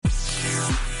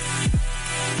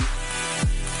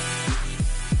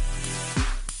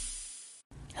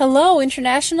Hello,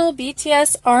 International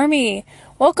BTS Army.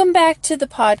 Welcome back to the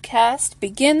podcast,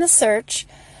 Begin the Search,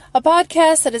 a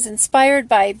podcast that is inspired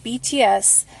by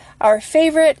BTS, our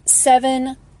favorite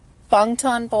 7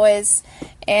 Bangtan boys.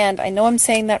 And I know I'm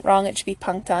saying that wrong, it should be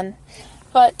Bangtan.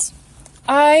 But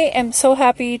I am so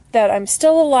happy that I'm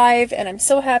still alive, and I'm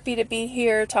so happy to be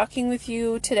here talking with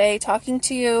you today, talking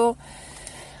to you.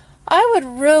 I would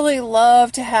really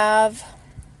love to have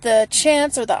the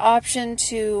chance or the option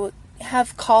to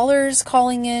have callers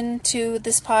calling in to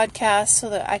this podcast so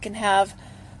that I can have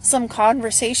some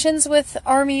conversations with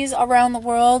armies around the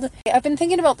world. I've been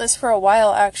thinking about this for a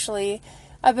while, actually.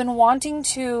 I've been wanting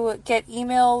to get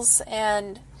emails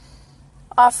and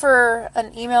offer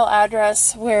an email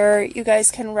address where you guys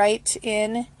can write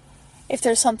in if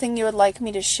there's something you would like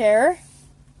me to share.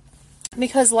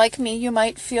 Because like me, you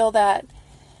might feel that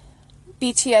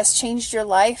BTS changed your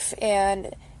life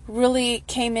and really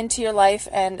came into your life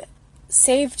and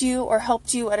saved you or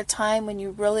helped you at a time when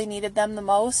you really needed them the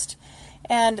most,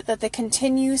 and that they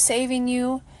continue saving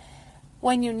you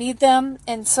when you need them.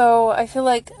 And so I feel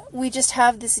like we just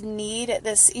have this need,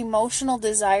 this emotional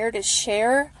desire to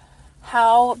share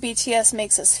how BTS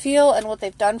makes us feel and what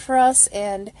they've done for us,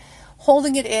 and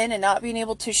holding it in and not being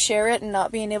able to share it and not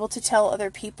being able to tell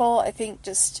other people, I think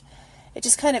it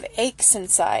just kind of aches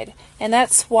inside. And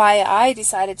that's why I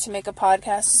decided to make a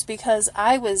podcast, is because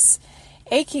I was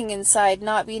aching inside,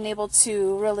 not being able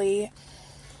to really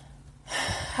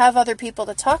have other people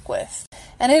to talk with.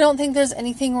 And I don't think there's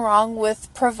anything wrong with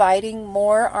providing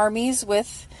more armies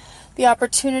with the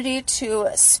opportunity to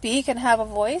speak and have a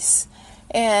voice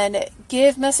and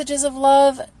give messages of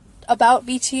love about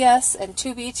BTS and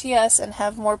to BTS and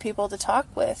have more people to talk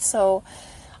with. So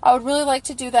I would really like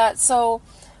to do that. So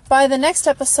by the next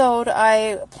episode,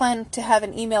 I plan to have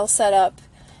an email set up,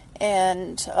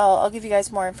 and I'll give you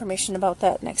guys more information about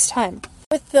that next time.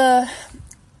 With the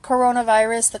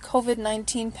coronavirus, the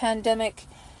COVID-19 pandemic,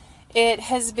 it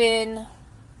has been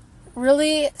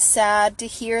really sad to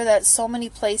hear that so many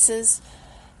places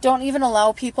don't even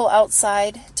allow people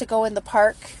outside to go in the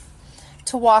park,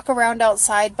 to walk around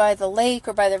outside by the lake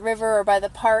or by the river or by the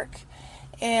park.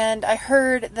 And I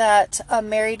heard that a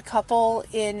married couple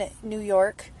in New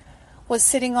York was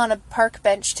sitting on a park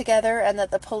bench together, and that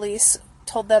the police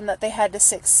told them that they had to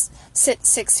sit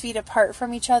 6 feet apart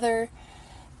from each other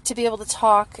to be able to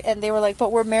talk. And they were like,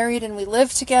 but we're married and we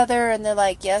live together. And they're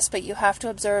like, yes, but you have to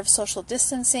observe social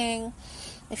distancing.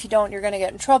 If you don't, you're going to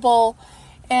get in trouble.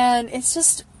 And it's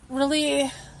just really,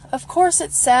 of course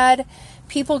it's sad.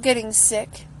 People getting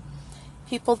sick,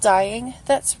 people dying.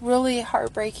 That's really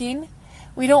heartbreaking.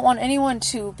 We don't want anyone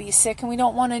to be sick, and we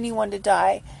don't want anyone to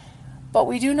die. But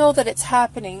we do know that it's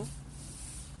happening.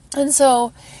 And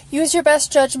so use your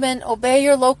best judgment, obey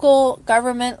your local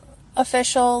government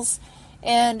officials,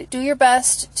 and do your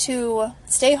best to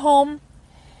stay home.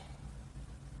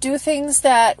 Do things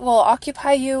that will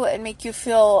occupy you and make you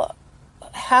feel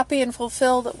happy and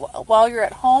fulfilled while you're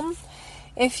at home.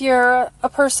 If you're a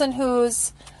person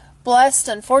who's blessed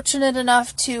and fortunate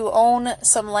enough to own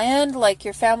some land, like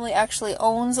your family actually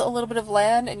owns a little bit of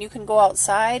land and you can go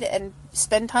outside and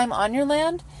spend time on your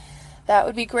land, that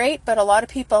would be great. But a lot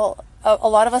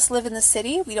of us live in the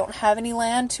city. We don't have any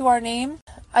land to our name.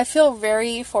 I feel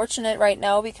very fortunate right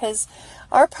now because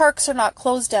our parks are not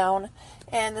closed down,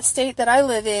 and the state that I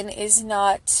live in is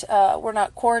not, we're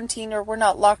not quarantined, or we're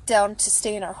not locked down to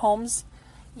stay in our homes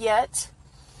yet.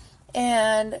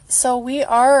 And so we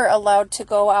are allowed to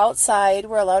go outside.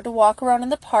 We're allowed to walk around in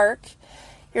the park.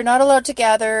 You're not allowed to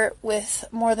gather with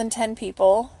more than 10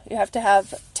 people. You have to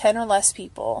have 10 or less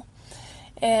people.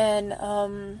 And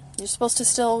you're supposed to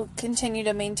still continue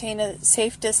to maintain a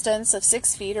safe distance of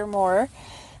 6 feet or more.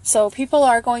 So people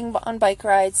are going on bike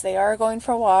rides. They are going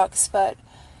for walks. But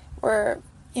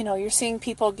you're seeing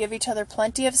people give each other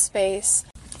plenty of space.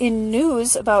 In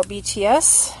news about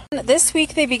BTS, this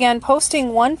week they began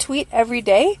posting one tweet every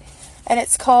day, and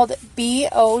it's called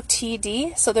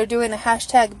BOTD. So they're doing the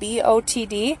hashtag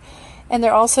BOTD, and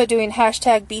they're also doing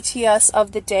hashtag BTS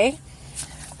of the day.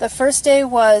 The first day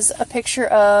was a picture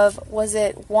of, was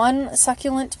it one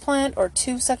succulent plant or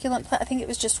 2 succulent plants? I think it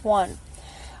was just one.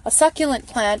 A succulent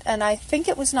plant, and I think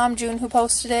it was Namjoon who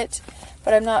posted it,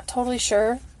 but I'm not totally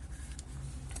sure.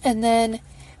 And then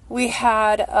we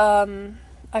had,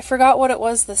 I forgot what it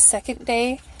was the second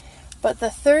day, but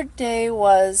the third day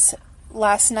was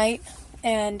last night,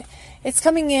 and it's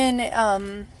coming in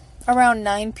around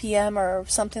 9 p.m. or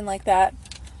something like that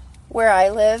where I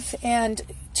live, and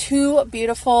 2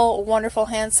 beautiful, wonderful,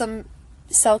 handsome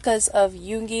selkas of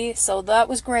Yoongi, so that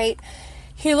was great.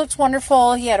 He looked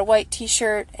wonderful. He had a white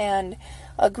t-shirt and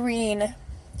a green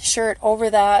shirt over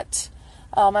that.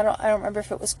 I don't remember if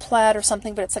it was plaid or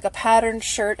something, but it's like a patterned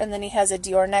shirt, and then he has a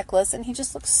Dior necklace, and he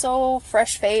just looks so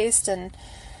fresh-faced and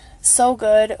so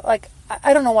good. Like,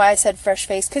 I don't know why I said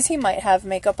fresh-faced, because he might have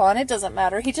makeup on. It doesn't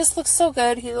matter. He just looks so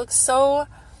good. He looks so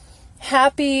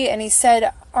happy, and he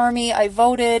said, Army, I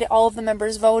voted. All of the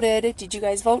members voted. Did you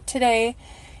guys vote today?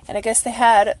 And I guess they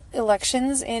had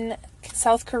elections in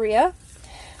South Korea.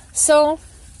 So,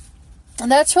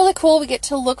 and that's really cool. We get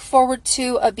to look forward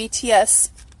to a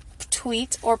BTS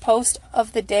tweet or post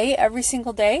of the day every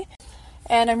single day,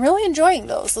 and I'm really enjoying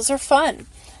those are fun.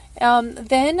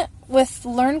 Then with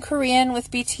Learn Korean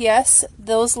with BTS,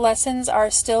 those lessons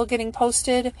are still getting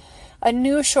posted, a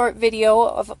new short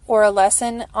video or a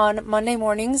lesson on Monday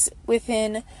mornings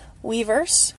within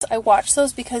Weverse. I watch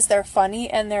those because they're funny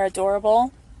and they're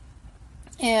adorable,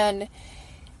 and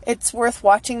it's worth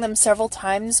watching them several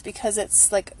times because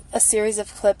it's like a series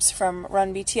of clips from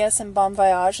Run BTS and Bon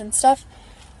Voyage and stuff.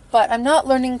 But I'm not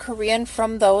learning Korean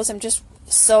from those. I'm just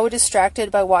so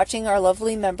distracted by watching our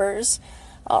lovely members,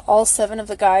 all 7 of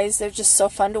the guys. They're just so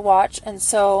fun to watch. And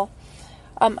so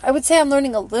I would say I'm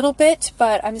learning a little bit,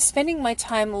 but I'm spending my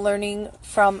time learning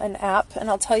from an app, and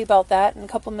I'll tell you about that in a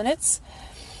couple minutes.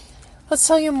 Let's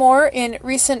tell you more. In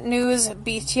recent news,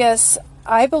 BTS,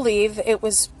 I believe it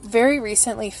was very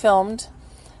recently filmed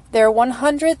their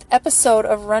 100th episode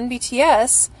of Run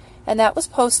BTS, and that was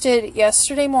posted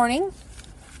yesterday morning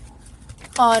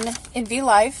in V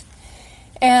Live,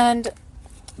 and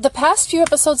the past few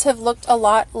episodes have looked a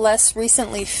lot less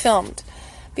recently filmed,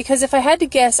 because if I had to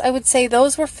guess, I would say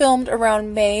those were filmed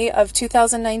around May of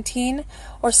 2019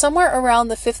 or somewhere around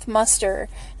the 5th muster.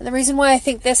 And the reason why I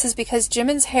think this is because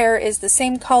Jimin's hair is the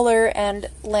same color and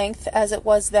length as it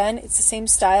was then. It's the same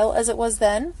style as it was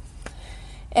then,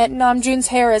 and Namjoon's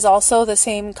hair is also the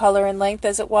same color and length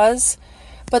as it was.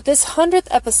 But this 100th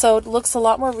episode looks a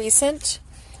lot more recent,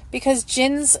 because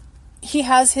he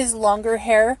has his longer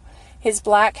hair, his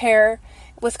black hair,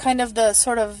 with kind of the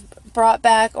sort of brought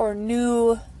back or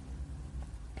new,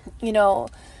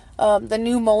 the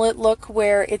new mullet look,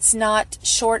 where it's not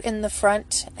short in the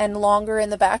front and longer in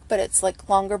the back, but it's like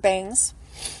longer bangs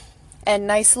and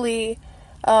nicely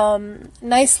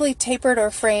tapered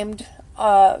or framed.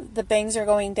 The bangs are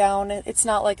going down. It's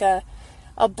not like a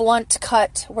blunt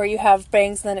cut where you have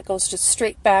bangs and then it goes just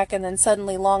straight back and then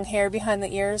suddenly long hair behind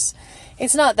the ears.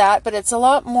 It's not that, but it's a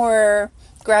lot more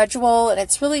gradual, and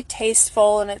it's really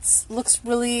tasteful, and it looks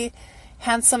really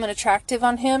handsome and attractive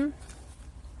on him.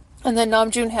 And then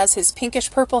Namjoon has his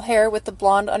pinkish purple hair with the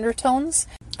blonde undertones.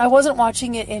 I wasn't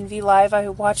watching it in V Live. I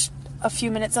watched a few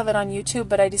minutes of it on YouTube,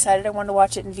 but I decided I wanted to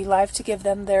watch it in V Live to give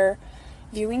them their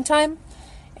viewing time.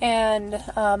 And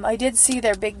I did see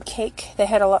their big cake. They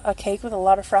had a cake with a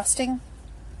lot of frosting.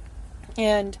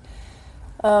 And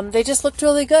they just looked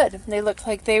really good. They looked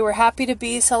like they were happy to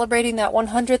be celebrating that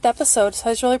 100th episode, so I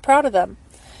was really proud of them.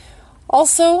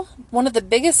 Also, one of the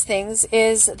biggest things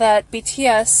is that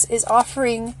BTS is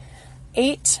offering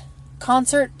 8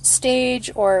 concert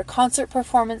stage or concert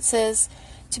performances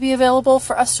to be available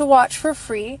for us to watch for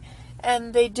free.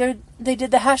 And they did the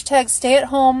hashtag stay at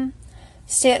home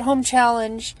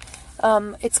challenge.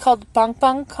 It's called Pang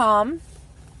Pang Con.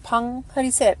 How do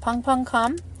you say it? Pang Pang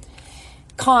Con.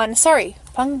 Pang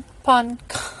Pang.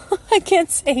 I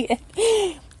can't say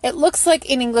it. It looks like,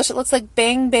 in English, it looks like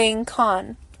Bang Bang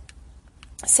Con.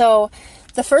 So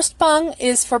the first bang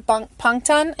is for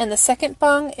Bangtan, and the second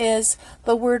bang is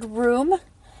the word room.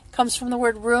 It comes from the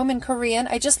word room in Korean.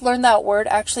 I just learned that word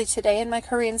actually today in my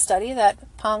Korean study, that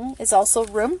pang is also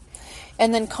room.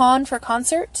 And then con for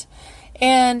concert.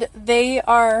 And they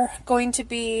are going to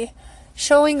be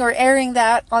showing or airing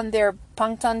that on their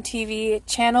Bangtan TV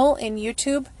channel in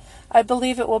YouTube. I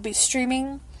believe it will be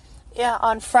streaming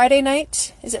on Friday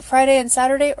night. Is it Friday and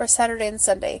Saturday or Saturday and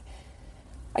Sunday?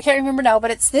 I can't remember now,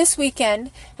 but it's this weekend,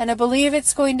 and I believe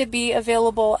it's going to be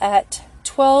available at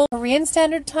 12 Korean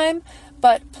Standard Time,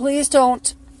 but please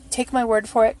don't take my word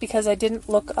for it because I didn't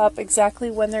look up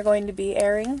exactly when they're going to be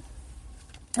airing.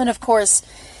 And of course,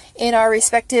 in our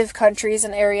respective countries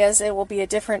and areas, it will be a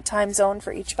different time zone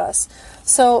for each of us.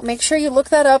 So make sure you look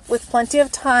that up with plenty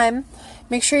of time.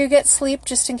 Make sure you get sleep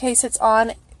just in case it's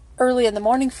on early in the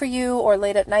morning for you or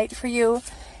late at night for you.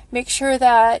 Make sure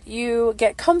that you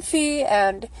get comfy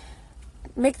and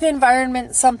make the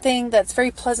environment something that's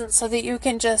very pleasant so that you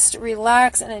can just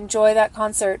relax and enjoy that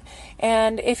concert.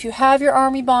 And if you have your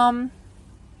Army Bomb,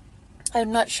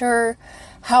 I'm not sure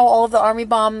how all of the Army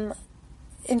Bomb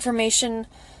information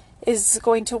is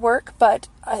going to work, but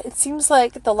it seems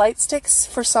like the light sticks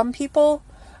for some people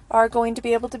are going to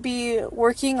be able to be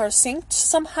working or synced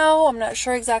somehow. I'm not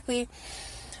sure exactly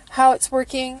how it's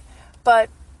working, but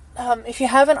if you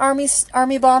have an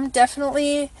Army Bomb,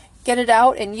 definitely get it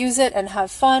out and use it and have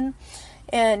fun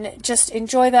and just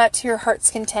enjoy that to your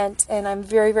heart's content. And I'm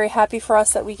very, very happy for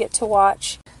us that we get to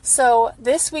watch. So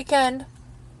this weekend,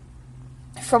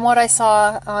 from what I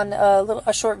saw on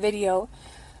a short video,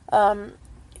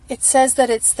 it says that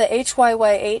it's the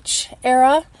HYYH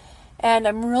era, and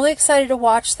I'm really excited to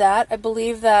watch that. I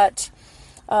believe that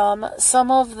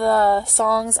some of the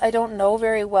songs I don't know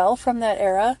very well from that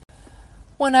era.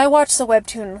 When I watched the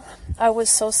webtoon, I was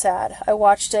so sad. I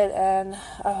watched it and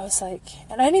I was like,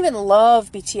 and I didn't even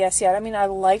love BTS yet. I mean, I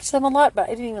liked them a lot, but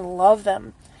I didn't even love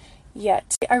them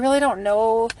yet. I really don't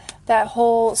know that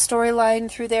whole storyline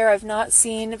through there. I've not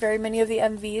seen very many of the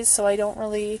MVs, so I don't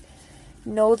really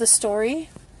know the story.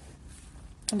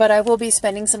 But I will be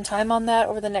spending some time on that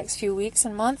over the next few weeks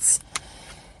and months.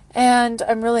 And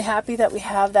I'm really happy that we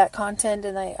have that content,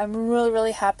 and I'm really,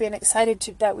 really happy and excited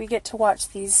that we get to watch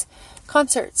these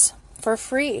concerts for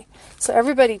free. So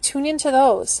everybody tune into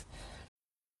those.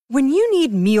 When you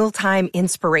need mealtime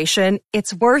inspiration,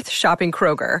 it's worth shopping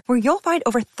Kroger, where you'll find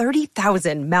over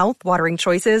 30,000 mouth-watering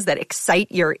choices that excite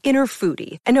your inner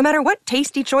foodie. And no matter what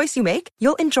tasty choice you make,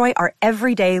 you'll enjoy our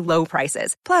everyday low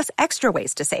prices, plus extra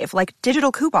ways to save, like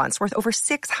digital coupons worth over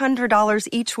 $600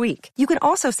 each week. You can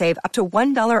also save up to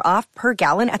 $1 off per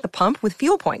gallon at the pump with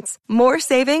fuel points. More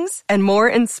savings and more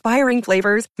inspiring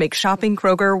flavors make shopping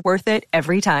Kroger worth it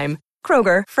every time.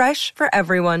 Kroger, fresh for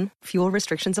everyone. Fuel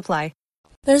restrictions apply.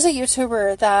 There's a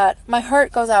YouTuber that my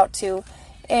heart goes out to,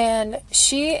 and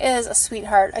she is a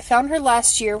sweetheart. I found her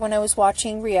last year when I was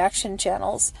watching reaction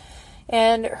channels,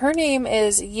 and her name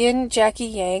is Yin Jackie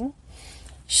Yang.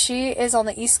 She is on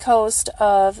the East Coast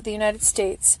of the United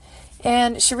States,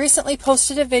 and she recently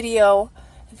posted a video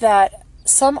that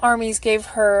some armies gave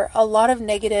her a lot of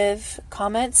negative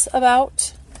comments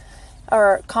about,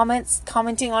 or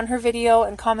commenting on her video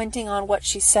and commenting on what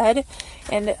she said.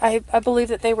 And I believe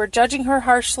that they were judging her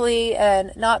harshly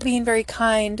and not being very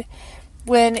kind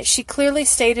when she clearly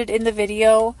stated in the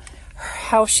video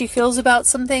how she feels about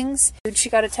some things. She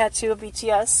got a tattoo of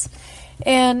BTS,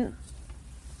 and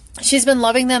she's been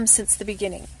loving them since the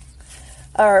beginning.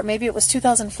 Or maybe it was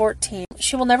 2014.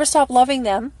 She will never stop loving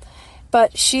them,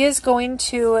 but she is going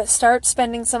to start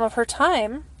spending some of her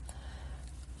time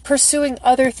pursuing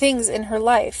other things in her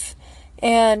life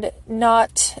and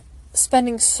not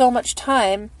spending so much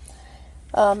time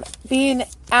being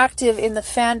active in the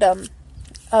fandom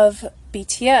of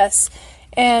BTS.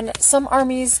 And some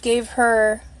armies gave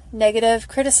her negative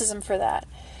criticism for that.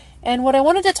 And what I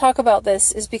wanted to talk about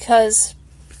this is because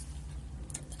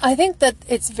I think that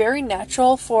it's very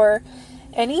natural for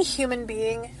any human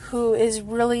being who is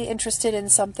really interested in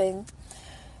something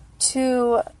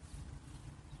to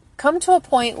come to a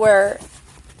point where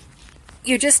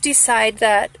you just decide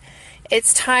that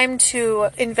it's time to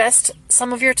invest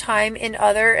some of your time in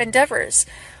other endeavors,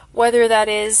 whether that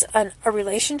is a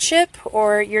relationship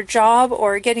or your job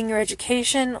or getting your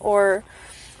education or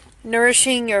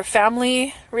nourishing your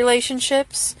family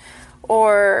relationships,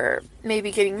 or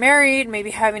maybe getting married, maybe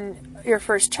having your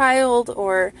first child,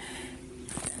 or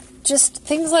just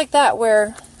things like that,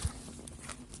 where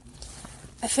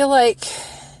I feel like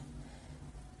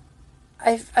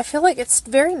it's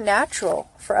very natural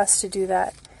for us to do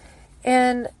that.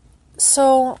 And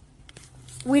so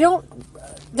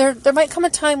there might come a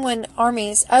time when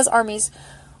as armies,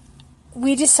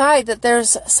 we decide that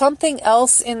there's something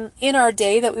else in our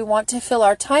day that we want to fill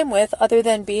our time with other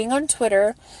than being on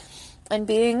Twitter and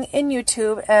being in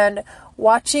YouTube and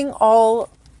watching all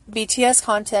BTS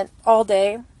content all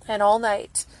day and all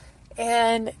night.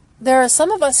 And there are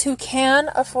some of us who can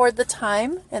afford the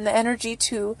time and the energy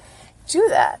to do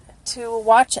that, to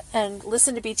watch and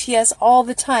listen to BTS all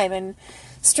the time and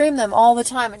stream them all the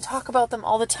time and talk about them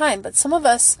all the time. But some of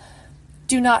us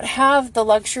do not have the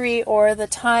luxury or the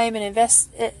time and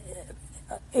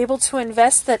able to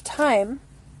invest that time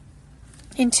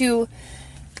into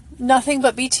nothing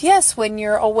but BTS when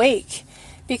you're awake,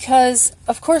 because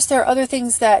of course there are other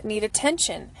things that need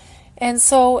attention. And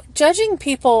so judging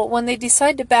people when they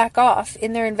decide to back off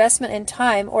in their investment in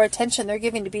time or attention they're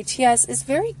giving to BTS is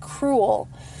very cruel,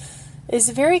 is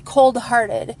very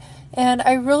cold-hearted. And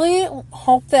I really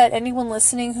hope that anyone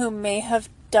listening who may have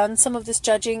done some of this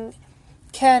judging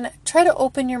can try to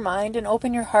open your mind and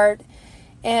open your heart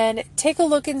and take a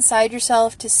look inside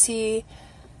yourself to see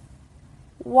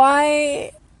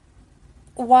why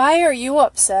are you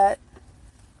upset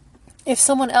if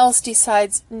someone else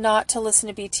decides not to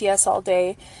listen to BTS all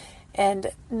day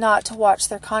and not to watch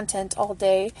their content all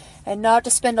day and not to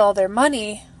spend all their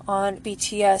money on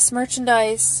BTS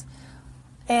merchandise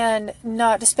and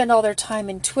not to spend all their time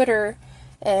in Twitter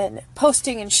and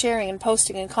posting and sharing and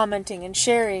posting and commenting and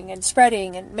sharing and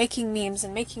spreading and making memes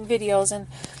and making videos. And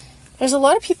there's a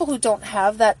lot of people who don't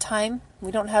have that time.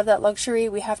 We don't have that luxury.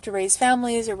 We have to raise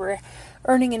families, or we're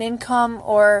earning an income,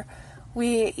 or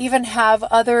we even have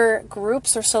other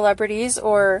groups or celebrities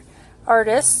or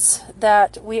artists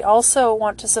that we also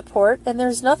want to support, and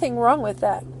there's nothing wrong with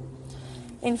that.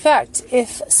 In fact,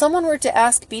 if someone were to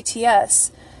ask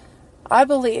BTS, I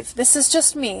believe, this is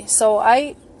just me, so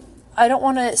I don't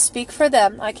want to speak for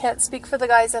them. I can't speak for the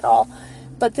guys at all.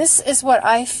 But this is what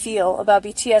I feel about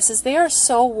BTS, is they are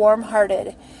so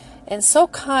warm-hearted and so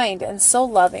kind and so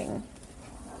loving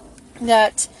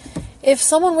that if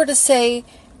someone were to say,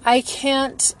 I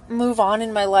can't move on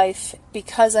in my life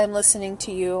because I'm listening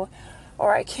to you,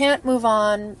 or I can't move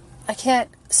on, I can't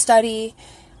study,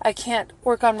 I can't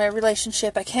work on my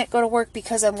relationship, I can't go to work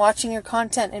because I'm watching your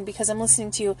content and because I'm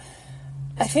listening to you,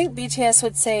 I think BTS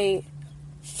would say,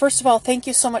 first of all, thank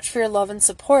you so much for your love and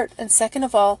support. And second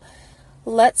of all,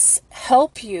 let's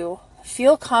help you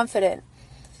feel confident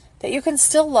that you can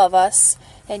still love us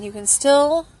and you can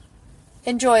still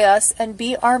enjoy us and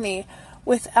be ARMY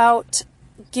without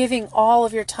giving all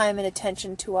of your time and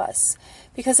attention to us.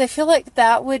 Because I feel like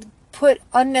that would put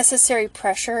unnecessary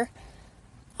pressure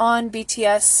on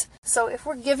BTS. So if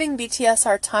we're giving BTS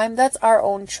our time, that's our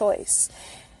own choice.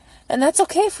 And that's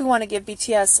okay if we want to give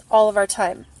BTS all of our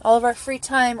time, all of our free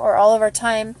time, or all of our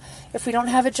time. If we don't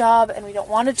have a job and we don't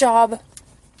want a job,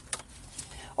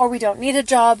 or we don't need a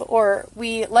job, or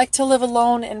we like to live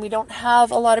alone and we don't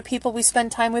have a lot of people we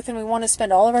spend time with and we want to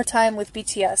spend all of our time with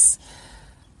BTS.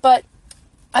 But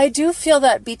I do feel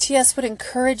that BTS would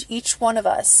encourage each one of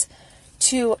us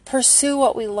to pursue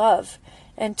what we love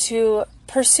and to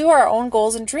pursue our own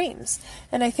goals and dreams.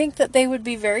 And I think that they would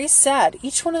be very sad.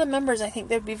 Each one of the members, I think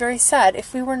they'd be very sad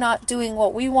if we were not doing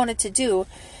what we wanted to do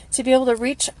to be able to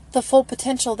reach the full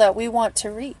potential that we want to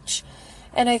reach.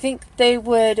 And I think they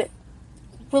would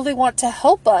really want to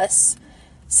help us,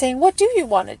 saying, what do you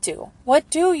want to do? What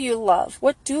do you love?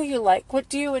 What do you like? What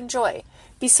do you enjoy?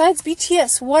 Besides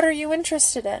BTS, what are you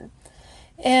interested in?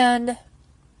 And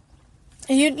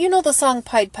you know the song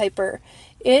Pied Piper.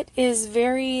 It is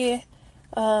very,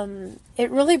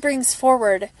 it really brings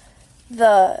forward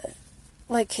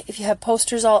if you have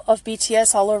posters of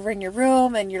BTS all over in your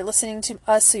room and you're listening to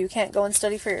us so you can't go and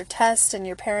study for your test and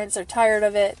your parents are tired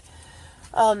of it.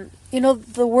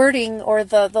 The wording or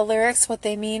the lyrics, what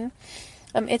they mean.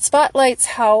 It spotlights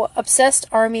how obsessed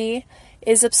ARMY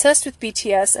is obsessed with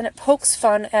BTS, and it pokes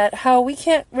fun at how we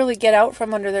can't really get out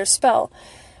from under their spell.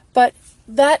 But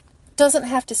that doesn't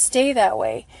have to stay that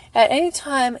way. At any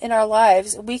time in our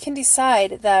lives, we can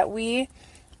decide that we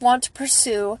want to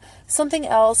pursue something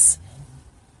else,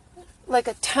 like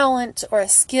a talent or a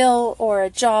skill or a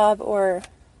job or,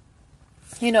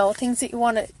 things that you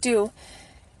want to do.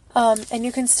 And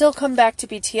you can still come back to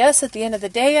BTS at the end of the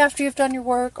day after you've done your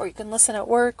work, or you can listen at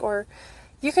work, or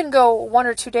you can go 1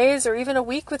 or 2 days or even a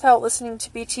week without listening to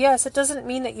BTS. It doesn't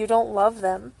mean that you don't love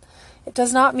them. It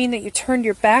does not mean that you turned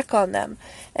your back on them.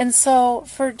 And so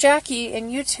for Jackie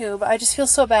in YouTube, I just feel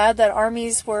so bad that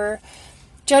ARMYs were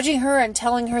judging her and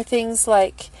telling her things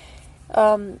like,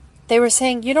 they were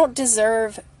saying, you don't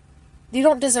deserve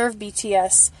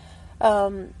BTS.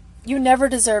 You never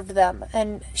deserved them.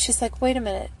 And she's like, wait a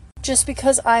minute. Just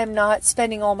because I am not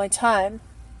spending all my time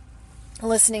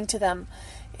listening to them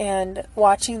and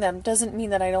watching them doesn't mean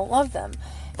that I don't love them.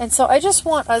 And so I just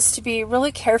want us to be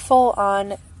really careful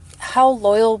on how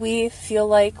loyal we feel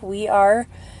like we are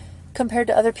compared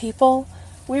to other people.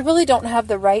 We really don't have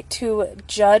the right to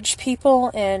judge people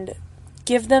and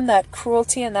give them that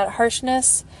cruelty and that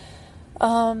harshness.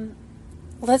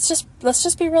 Let's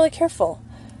just be really careful,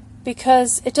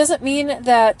 because it doesn't mean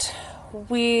that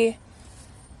we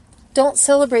don't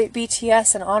celebrate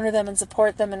BTS and honor them and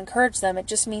support them and encourage them. It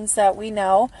just means that we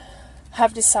now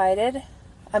have decided,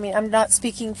 I'm not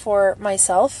speaking for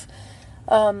myself,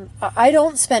 I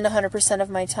don't spend 100% of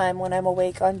my time when I'm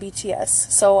awake on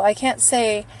BTS, so I can't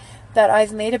say that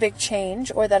I've made a big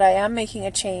change or that I am making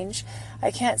a change.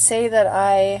 I can't say that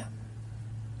I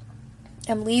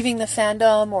am leaving the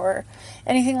fandom or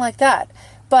anything like that.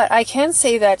 But I can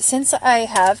say that since I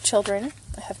have children,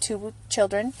 I have 2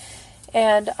 children,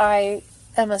 and I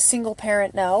am a single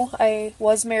parent now. I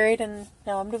was married and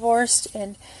now I'm divorced,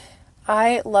 and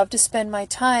I love to spend my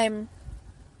time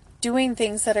doing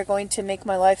things that are going to make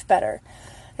my life better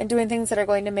and doing things that are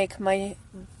going to make my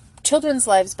children's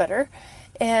lives better.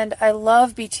 And I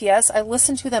love BTS. I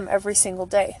listen to them every single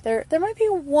day. There might be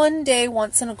one day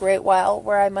once in a great while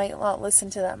where I might not listen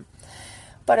to them.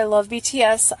 But I love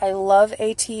BTS. I love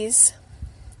ATEEZ.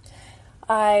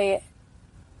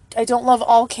 I don't love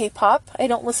all K-pop. I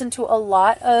don't listen to a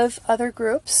lot of other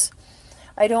groups.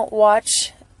 I don't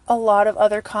watch a lot of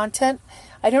other content.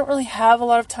 I don't really have a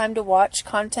lot of time to watch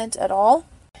content at all.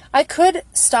 I could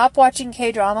stop watching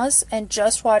K-dramas and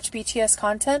just watch BTS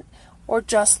content, or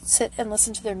just sit and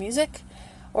listen to their music,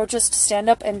 or just stand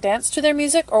up and dance to their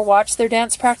music, or watch their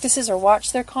dance practices, or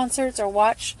watch their concerts, or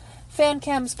watch fan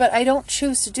cams, but I don't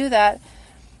choose to do that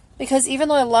because even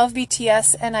though I love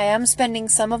BTS and I am spending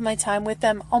some of my time with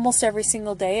them almost every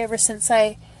single day ever since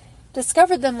I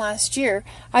discovered them last year,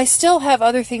 I still have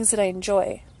other things that I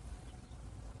enjoy.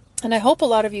 And I hope a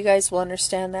lot of you guys will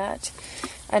understand that.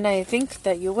 And I think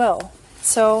that you will.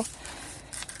 So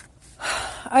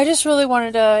I just really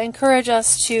wanted to encourage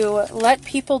us to let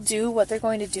people do what they're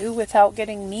going to do without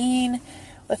getting mean,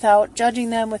 without judging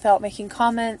them, without making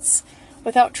comments,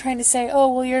 without trying to say,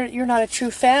 oh, well, you're not a true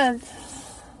fan.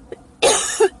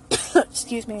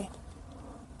 Excuse me.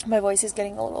 My voice is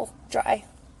getting a little dry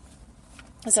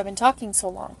as I've been talking so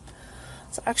long.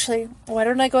 So actually, why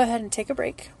don't I go ahead and take a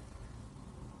break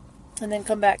and then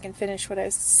come back and finish what I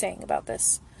was saying about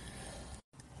this.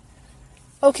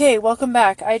 Okay, welcome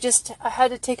back. I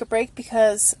had to take a break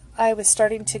because I was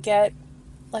starting to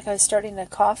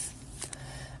cough.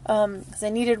 Because I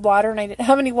needed water and I didn't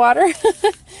have any water.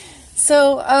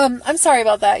 So, I'm sorry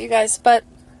about that, you guys, but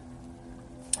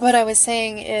what I was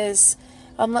saying is,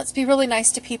 let's be really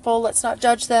nice to people, let's not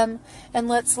judge them, and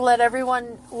let's let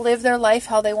everyone live their life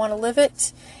how they want to live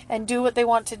it, and do what they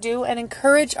want to do, and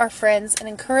encourage our friends, and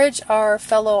encourage our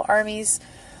fellow armies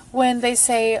when they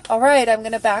say, alright, I'm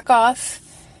going to back off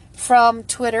from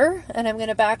Twitter, and I'm going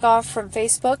to back off from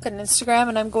Facebook and Instagram,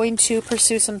 and I'm going to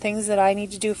pursue some things that I need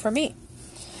to do for me.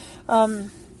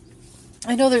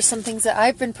 I know there's some things that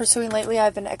I've been pursuing lately.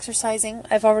 I've been exercising.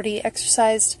 I've already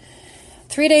exercised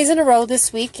 3 days in a row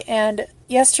this week, and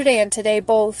yesterday and today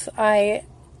both I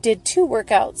did 2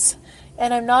 workouts.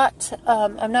 And I'm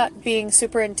not being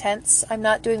super intense. I'm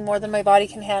not doing more than my body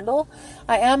can handle.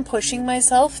 I am pushing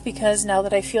myself because now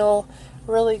that I feel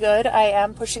really good, I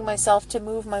am pushing myself to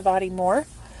move my body more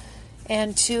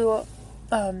and to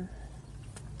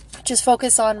just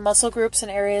focus on muscle groups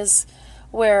and areas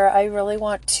where I really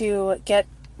want to get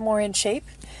more in shape.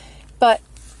 But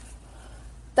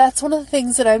that's one of the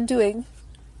things that I'm doing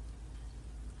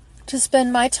to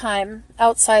spend my time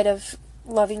outside of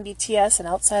loving BTS and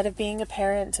outside of being a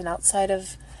parent and outside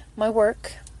of my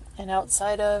work and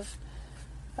outside of,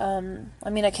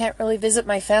 I can't really visit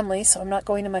my family, so I'm not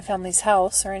going to my family's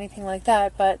house or anything like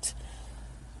that, but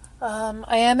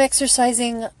I am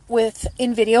exercising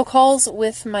in video calls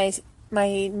with my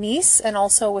niece and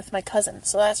also with my cousin.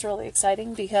 So that's really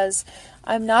exciting because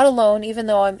I'm not alone, even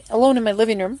though I'm alone in my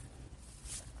living room.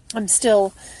 It's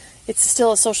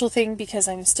still a social thing because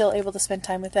I'm still able to spend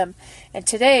time with them. And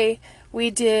today we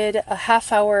did a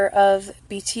half hour of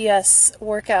BTS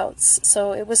workouts.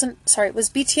 So it was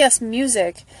BTS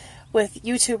music with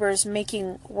YouTubers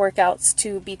making workouts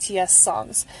to BTS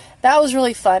songs. That was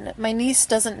really fun. My niece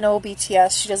doesn't know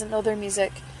BTS. She doesn't know their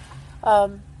music.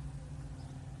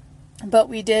 But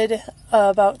we did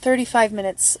about 35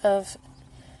 minutes of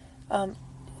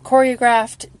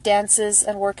choreographed dances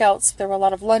and workouts. There were a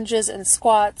lot of lunges and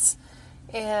squats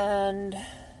and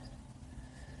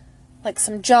like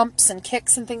some jumps and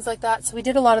kicks and things like that. So we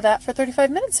did a lot of that for 35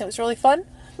 minutes. It was really fun.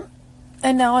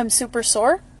 And now I'm super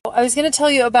sore. I was going to tell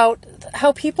you about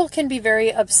how people can be very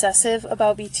obsessive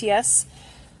about BTS.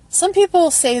 Some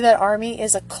people say that ARMY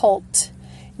is a cult.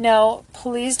 Now,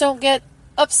 please don't get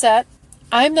upset.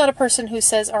 I'm not a person who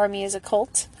says ARMY is a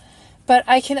cult, but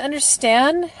I can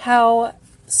understand how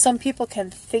some people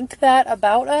can think that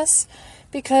about us,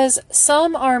 because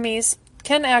some armies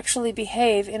can actually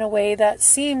behave in a way that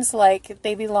seems like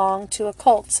they belong to a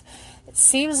cult. It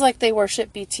seems like they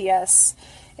worship BTS.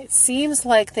 It seems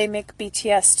like they make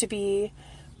BTS to be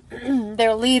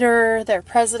their leader, their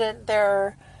president,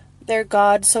 their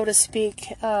god, so to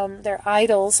speak, their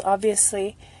idols,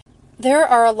 obviously. There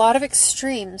are a lot of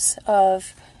extremes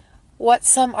of what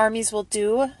some armies will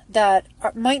do that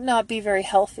might not be very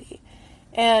healthy.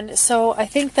 And so I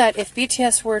think that if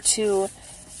BTS were to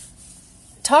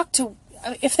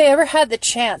if they ever had the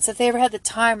chance, if they ever had the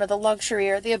time or the luxury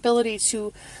or the ability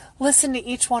to listen to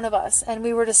each one of us, and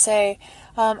we were to say,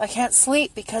 I can't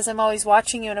sleep because I'm always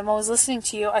watching you and I'm always listening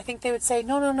to you, I think they would say,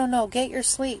 no, get your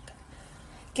sleep.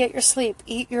 Get your sleep.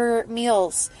 Eat your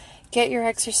meals. Get your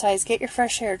exercise, get your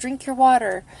fresh air, drink your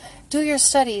water, do your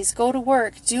studies, go to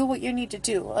work, do what you need to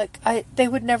do. They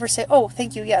would never say, oh,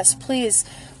 thank you, yes, please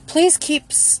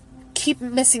keep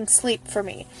missing sleep for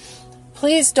me.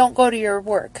 Please don't go to your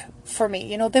work for me.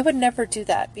 You know, they would never do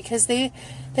that because they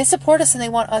support us and they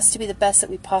want us to be the best that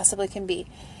we possibly can be.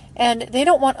 And they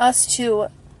don't want us to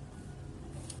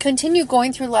continue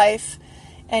going through life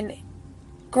and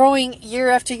growing year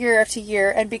after year after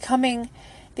year and becoming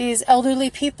these elderly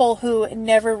people who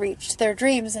never reached their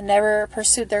dreams and never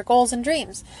pursued their goals and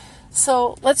dreams.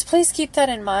 So let's please keep that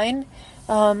in mind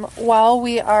while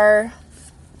we are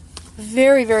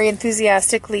very, very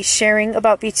enthusiastically sharing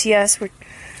about BTS.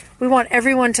 We want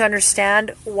everyone to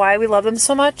understand why we love them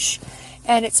so much.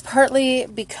 And it's partly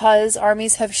because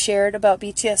ARMYs have shared about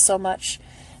BTS so much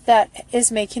that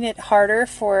is making it harder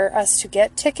for us to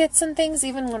get tickets and things,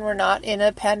 even when we're not in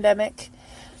a pandemic.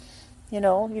 You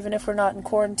know, even if we're not in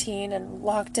quarantine and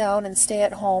lockdown and stay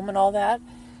at home and all that.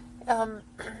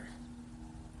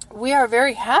 We are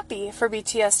very happy for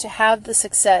BTS to have the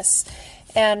success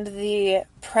and the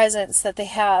presence that they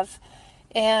have.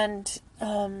 And,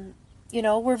 you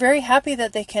know, we're very happy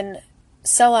that they can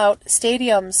sell out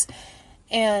stadiums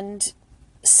and,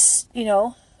 you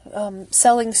know,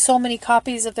 selling so many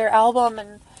copies of their album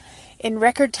and in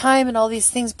record time and all these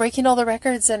things, breaking all the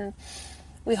records. And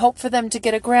we hope for them to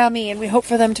get a Grammy and we hope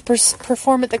for them to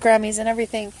perform at the Grammys and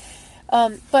everything.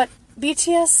 But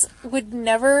BTS would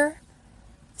never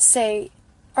say,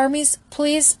 ARMYs,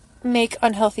 please make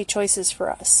unhealthy choices for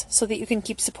us so that you can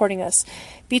keep supporting us.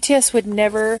 BTS would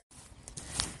never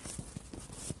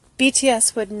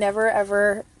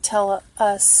ever tell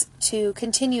us to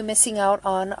continue missing out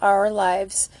on our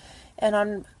lives and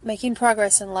on making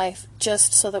progress in life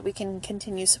just so that we can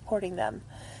continue supporting them.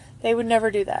 They would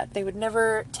never do that. They would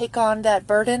never take on that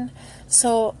burden.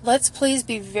 So let's please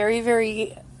be very,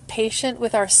 very patient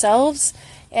with ourselves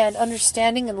and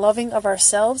understanding and loving of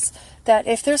ourselves, that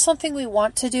if there's something we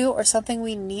want to do or something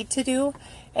we need to do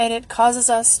and it causes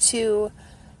us to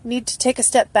need to take a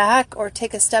step back or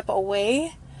take a step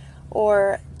away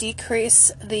or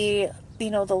decrease the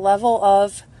level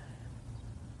of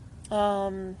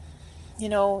how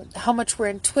much we're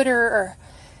in Twitter,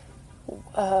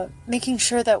 or making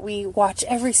sure that we watch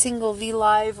every single V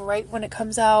Live right when it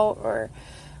comes out, or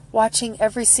watching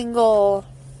every single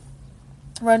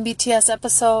Run BTS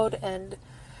episode and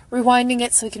rewinding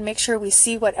it so we can make sure we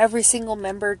see what every single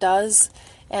member does.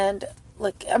 And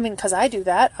because I do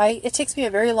that, it takes me a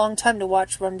very long time to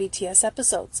watch Run BTS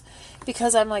episodes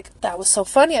because I'm like, that was so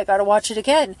funny, I gotta watch it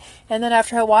again. And then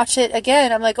after I watch it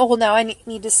again, I'm like, oh, well, now I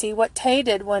need to see what Tae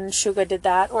did when Suga did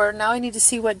that, or now I need to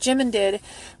see what Jimin did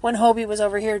when Hobie was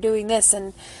over here doing this.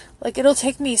 And it'll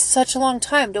take me such a long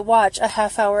time to watch a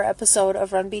half-hour episode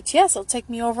of Run BTS. It'll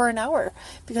take me over an hour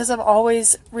because I'm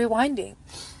always rewinding.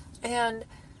 And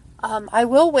I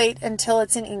will wait until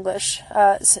it's in English,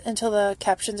 until the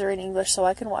captions are in English so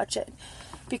I can watch it.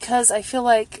 Because I feel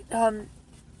like, I'm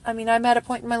at a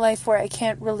point in my life where I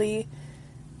can't really,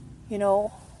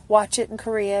 watch it in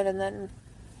Korean and then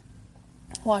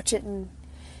watch it in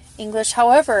English.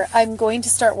 However, I'm going to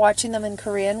start watching them in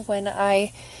Korean when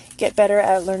I get better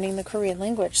at learning the Korean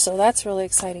language. So that's really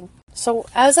exciting. So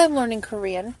as I'm learning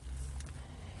Korean,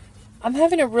 I'm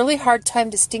having a really hard time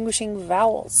distinguishing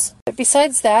vowels. But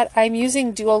besides that, I'm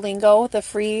using Duolingo, the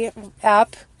free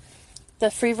app, the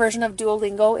free version of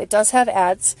Duolingo. It does have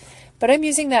ads, but I'm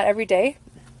using that every day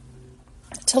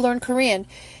to learn Korean.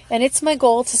 And it's my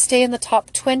goal to stay in the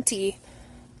top 20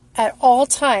 at all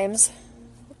times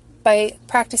by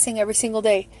practicing every single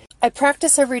day. I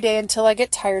practice every day until I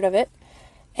get tired of it.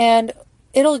 And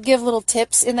it'll give little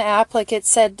tips in the app, like it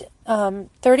said,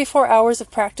 34 hours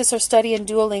of practice or study in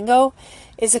Duolingo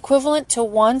is equivalent to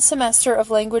 1 semester of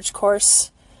language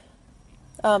course.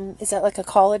 Is that like a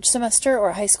college semester or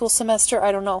a high school semester?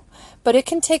 I don't know. But it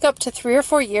can take up to 3 or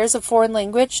 4 years of foreign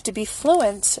language to be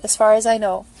fluent, as far as I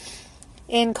know.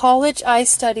 In college, I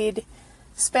studied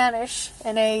Spanish,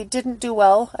 and I didn't do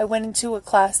well. I went into a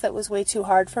class that was way too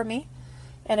hard for me,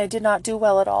 and I did not do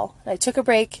well at all. I took a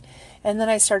break, and then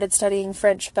I started studying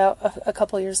French about a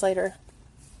couple years later.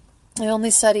 I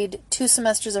only studied 2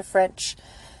 semesters of French,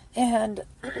 and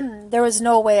there was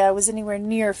no way I was anywhere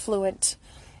near fluent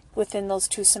within those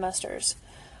 2 semesters.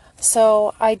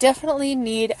 So I definitely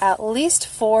need at least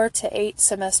 4 to 8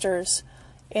 semesters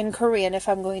in Korean if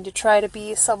I'm going to try to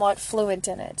be somewhat fluent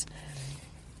in it.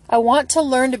 I want to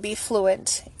learn to be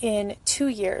fluent in 2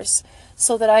 years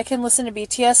so that I can listen to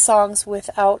BTS songs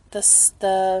without the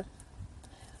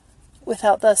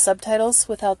subtitles,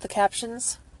 without the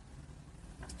captions.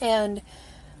 And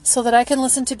so that I can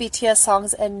listen to BTS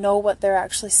songs and know what they're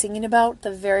actually singing about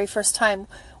the very first time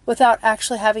without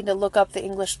actually having to look up the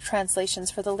English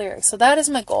translations for the lyrics. So that is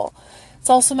my goal.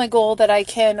 It's also my goal that I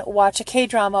can watch a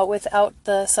K-drama without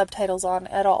the subtitles on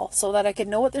at all, so that I can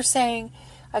know what they're saying,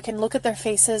 I can look at their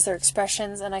faces, their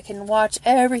expressions, and I can watch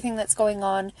everything that's going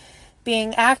on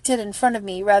being acted in front of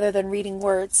me rather than reading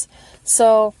words.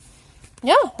 So,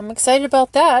 yeah, I'm excited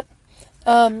about that.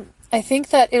 I think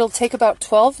that it'll take about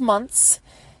 12 months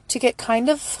to get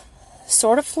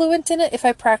sort of fluent in it if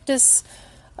I practice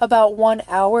about 1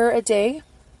 hour a day.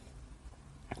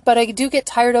 But I do get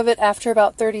tired of it after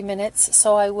about 30 minutes,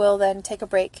 so I will then take a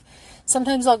break.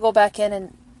 Sometimes I'll go back in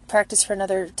and practice for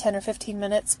another 10 or 15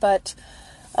 minutes, but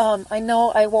I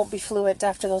know I won't be fluent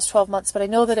after those 12 months, but I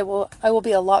know that I will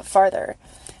be a lot farther,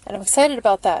 and I'm excited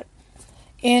about that.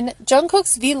 In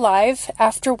Jungkook's V Live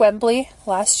after Wembley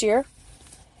last year,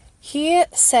 he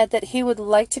said that he would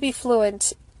like to be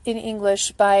fluent in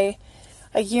English by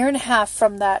a year and a half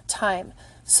from that time.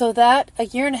 So that a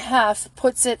year and a half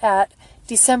puts it at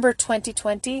December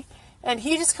 2020, and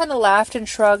he just kind of laughed and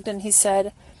shrugged, and he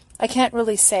said, I can't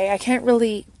really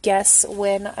guess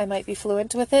when I might be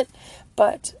fluent with it,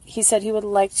 but he said he would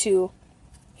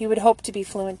hope to be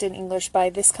fluent in English by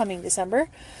this coming December.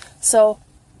 So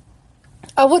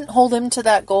I wouldn't hold him to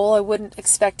that goal. I wouldn't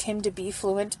expect him to be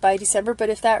fluent by December, but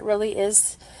if that really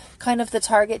is kind of the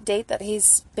target date that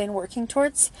he's been working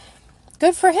towards,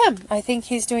 good for him. I think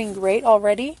he's doing great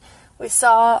already. We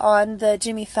saw on the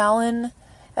Jimmy Fallon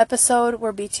episode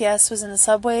where BTS was in the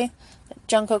subway,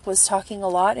 Jungkook was talking a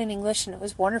lot in English, and it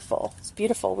was wonderful. It was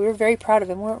beautiful. We were very proud of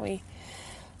him, weren't we?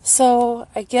 So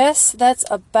I guess that's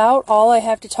about all I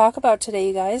have to talk about today,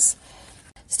 you guys.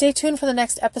 Stay tuned for the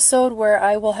next episode where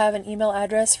I will have an email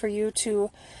address for you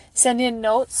to send in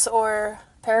notes or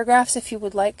paragraphs if you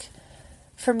would like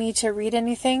for me to read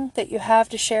anything that you have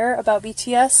to share about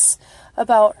BTS,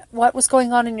 about what was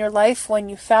going on in your life when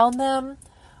you found them,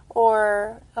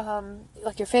 or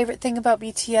like your favorite thing about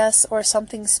BTS or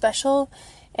something special,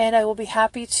 and I will be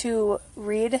happy to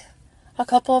read a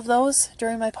couple of those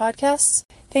during my podcasts.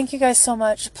 Thank you guys so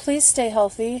much. Please stay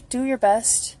healthy. Do your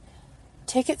best.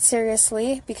 Take it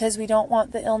seriously because we don't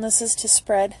want the illnesses to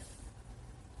spread.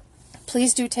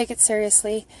 Please do take it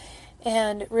seriously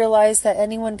and realize that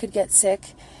anyone could get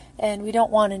sick, and we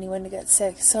don't want anyone to get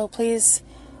sick. So please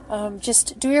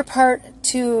just do your part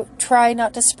to try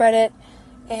not to spread it,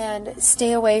 and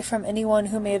stay away from anyone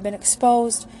who may have been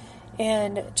exposed,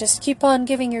 and just keep on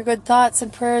giving your good thoughts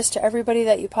and prayers to everybody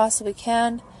that you possibly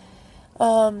can.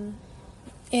 And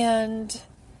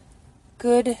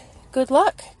good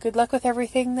luck. Good luck with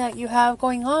everything that you have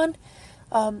going on.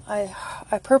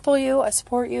 I purple you, I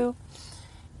support you,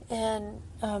 and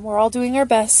we're all doing our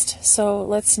best, so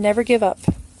let's never give up.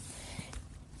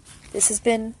 This has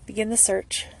been Begin the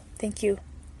Search. Thank you.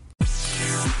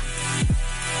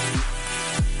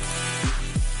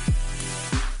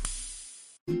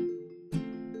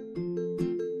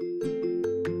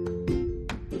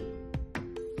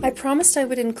 I promised I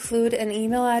would include an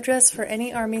email address for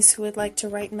any ARMYs who would like to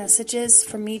write messages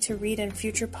for me to read in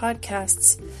future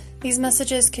podcasts. These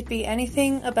messages could be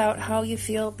anything about how you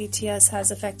feel BTS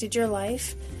has affected your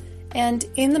life, and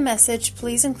in the message,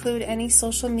 please include any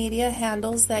social media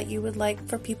handles that you would like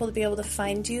for people to be able to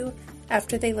find you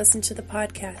after they listen to the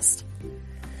podcast.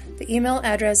 The email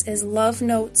address is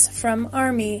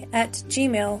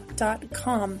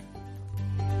lovenotesfromarmy@gmail.com.